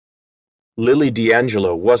Lily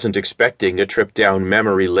D'Angelo wasn't expecting a trip down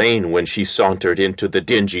memory lane when she sauntered into the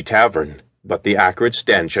dingy tavern, but the acrid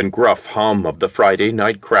stench and gruff hum of the Friday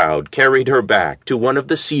night crowd carried her back to one of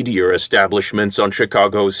the seedier establishments on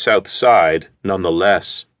Chicago's South Side,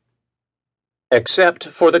 nonetheless. Except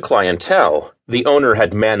for the clientele, the owner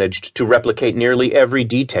had managed to replicate nearly every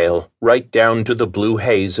detail, right down to the blue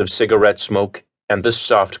haze of cigarette smoke and the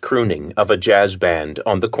soft crooning of a jazz band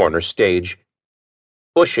on the corner stage.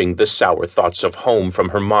 Pushing the sour thoughts of home from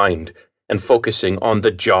her mind and focusing on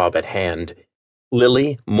the job at hand,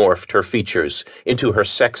 Lily morphed her features into her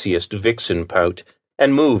sexiest vixen pout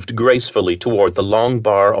and moved gracefully toward the long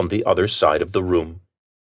bar on the other side of the room.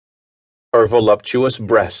 Her voluptuous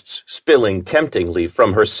breasts, spilling temptingly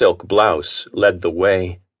from her silk blouse, led the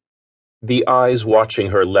way. The eyes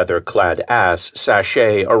watching her leather-clad ass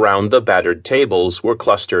sashay around the battered tables were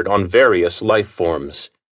clustered on various life forms,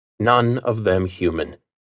 none of them human.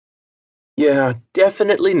 Yeah,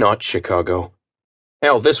 definitely not Chicago.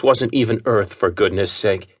 Hell, this wasn't even Earth, for goodness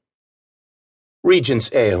sake. Regent's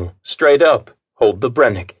Ale, straight up, hold the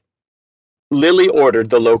Brennick. Lily ordered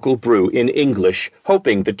the local brew in English,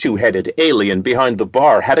 hoping the two-headed alien behind the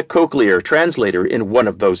bar had a cochlear translator in one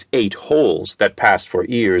of those 8 holes that passed for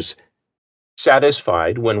ears.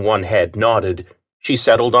 Satisfied when one head nodded, she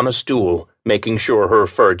settled on a stool, making sure her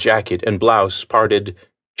fur jacket and blouse parted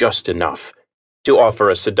just enough to offer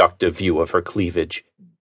a seductive view of her cleavage.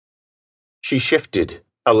 She shifted,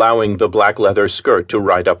 allowing the black leather skirt to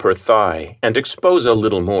ride up her thigh and expose a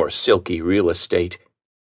little more silky real estate.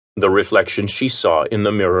 The reflection she saw in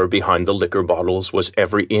the mirror behind the liquor bottles was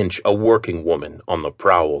every inch a working woman on the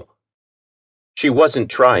prowl. She wasn't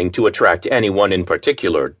trying to attract anyone in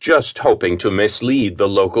particular, just hoping to mislead the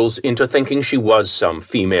locals into thinking she was some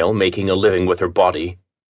female making a living with her body,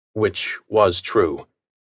 which was true.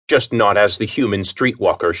 Just not as the human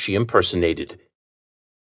streetwalker she impersonated.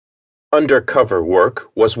 Undercover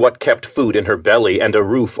work was what kept food in her belly and a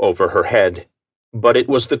roof over her head, but it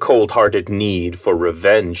was the cold-hearted need for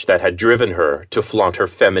revenge that had driven her to flaunt her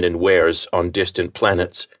feminine wares on distant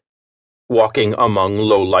planets. Walking among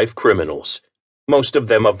low-life criminals, most of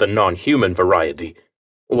them of the non-human variety,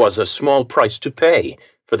 was a small price to pay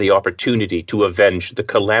for the opportunity to avenge the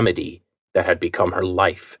calamity that had become her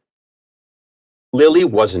life. Lily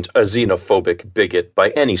wasn't a xenophobic bigot by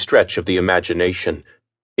any stretch of the imagination.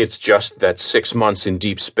 It's just that 6 months in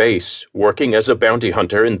deep space, working as a bounty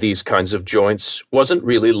hunter in these kinds of joints, wasn't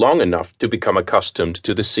really long enough to become accustomed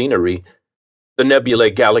to the scenery. The Nebulae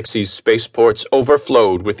Galaxy's spaceports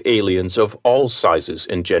overflowed with aliens of all sizes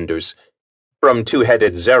and genders, from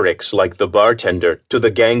two-headed Xerics like the bartender to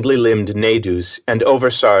the gangly-limbed Nadus and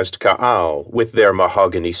oversized Ka'al with their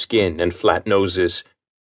mahogany skin and flat noses.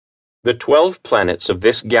 The 12 planets of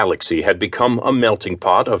this galaxy had become a melting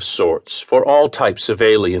pot of sorts for all types of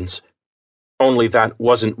aliens. Only that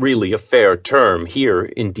wasn't really a fair term here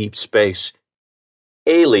in deep space.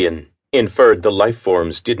 Alien inferred the life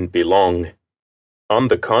forms didn't belong. On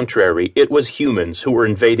the contrary, it was humans who were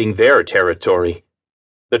invading their territory.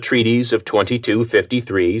 The treaties of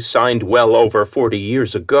 2253, signed well over 40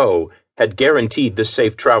 years ago, had guaranteed the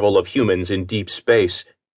safe travel of humans in deep space.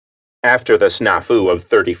 After the snafu of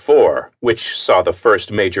 34, which saw the first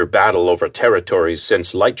major battle over territories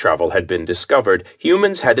since light travel had been discovered,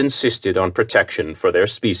 humans had insisted on protection for their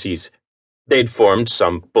species. They'd formed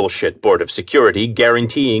some bullshit board of security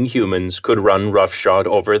guaranteeing humans could run roughshod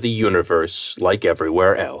over the universe like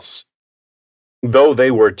everywhere else. Though they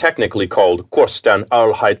were technically called Korstan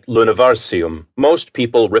Alheit Lunivarsium, most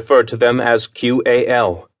people referred to them as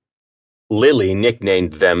QAL. Lily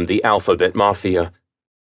nicknamed them the Alphabet Mafia.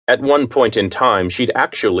 At one point in time, she'd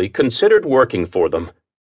actually considered working for them.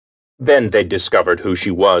 Then they'd discovered who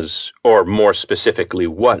she was, or more specifically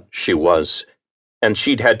what she was, and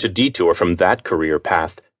she'd had to detour from that career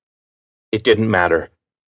path. It didn't matter.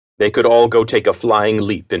 They could all go take a flying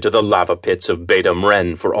leap into the lava pits of Beta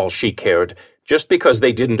Mren for all she cared. Just because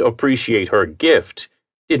they didn't appreciate her gift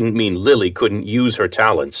didn't mean Lily couldn't use her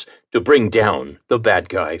talents to bring down the bad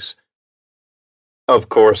guys. Of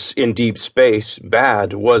course, in deep space,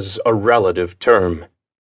 bad was a relative term.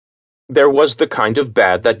 There was the kind of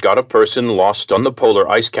bad that got a person lost on the polar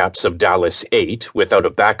ice caps of Dallas 8 without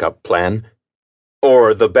a backup plan,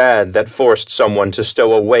 or the bad that forced someone to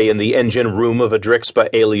stow away in the engine room of a Drixpa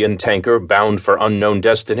alien tanker bound for unknown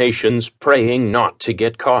destinations, praying not to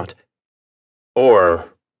get caught.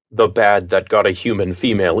 Or the bad that got a human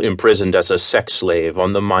female imprisoned as a sex slave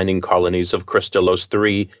on the mining colonies of Crystallos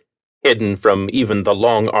 3, hidden from even the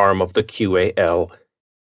long arm of the QAL.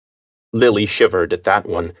 Lily shivered at that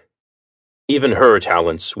one. Even her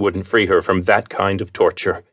talents wouldn't free her from that kind of torture.